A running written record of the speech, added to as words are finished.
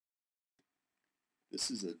This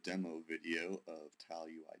is a demo video of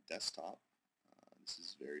tileUI Desktop. This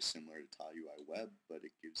is very similar to tileUI Web, but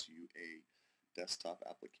it gives you a desktop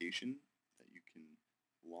application that you can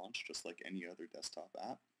launch just like any other desktop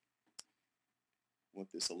app. What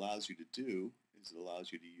this allows you to do is it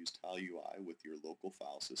allows you to use tileUI with your local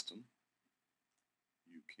file system.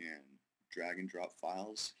 You can drag and drop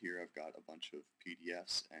files. Here I've got a bunch of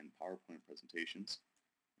PDFs and PowerPoint presentations.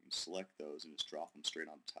 You can select those and just drop them straight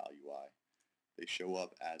onto tileUI. They show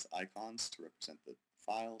up as icons to represent the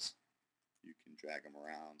files. You can drag them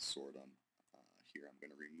around, sort them. Here I'm going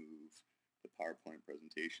to remove the PowerPoint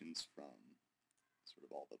presentations from sort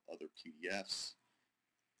of all the other PDFs.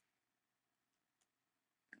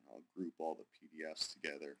 And I'll group all the PDFs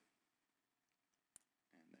together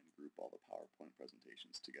and then group all the PowerPoint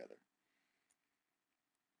presentations together.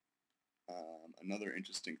 Another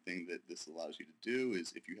interesting thing that this allows you to do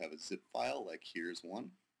is if you have a zip file, like here's one,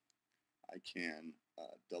 I can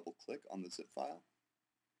double click on the zip file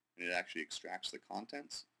and it actually extracts the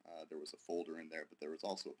contents. There was a folder in there, but there was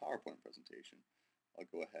also a PowerPoint presentation. I'll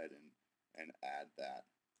go ahead and add that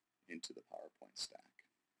into the PowerPoint stack.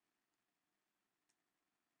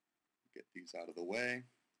 Get these out of the way.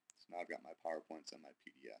 So now I've got my PowerPoints and my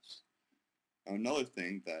PDFs. Now another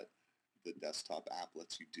thing that the desktop app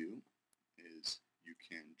lets you do is you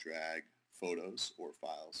can drag photos or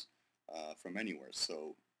files from anywhere.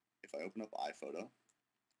 So if I open up iPhoto,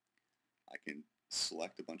 I can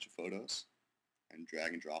select a bunch of photos and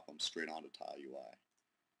drag and drop them straight onto tileUI.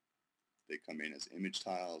 They come in as image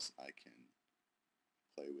tiles. I can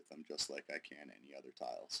play with them just like I can any other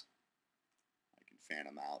tiles. I can fan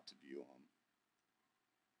them out to view them.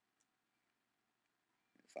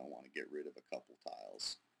 If I want to get rid of a couple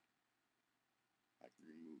tiles, I can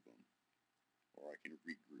remove them, or I can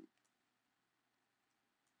regroup.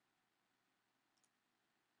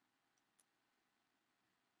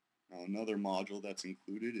 Now another module that's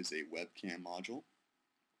included is a webcam module.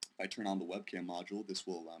 If I turn on the webcam module, this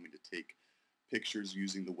will allow me to take pictures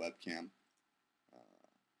using the webcam.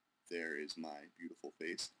 There is my beautiful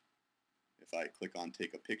face. If I click on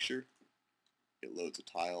take a picture, it loads a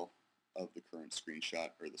tile of the current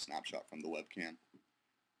screenshot or the snapshot from the webcam.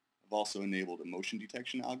 I've also enabled a motion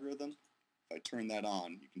detection algorithm. If I turn that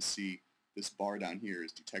on, you can see this bar down here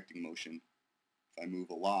is detecting motion. If I move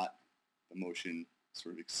a lot, the motion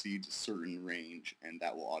sort of exceeds a certain range and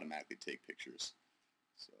that will automatically take pictures.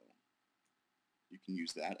 So you can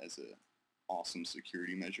use that as an awesome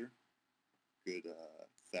security measure. Good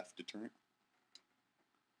theft deterrent.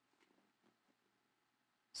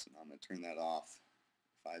 So now I'm going to turn that off.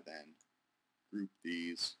 If I then group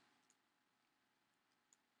these,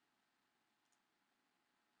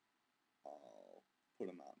 I'll put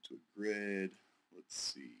them out into a grid. Let's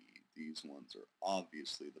see, these ones are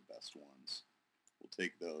obviously the best ones. We'll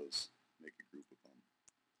take those, make a group of them,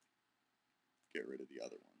 get rid of the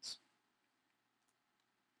other ones.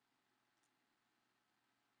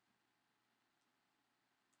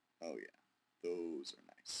 Oh yeah, those are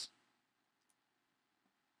nice.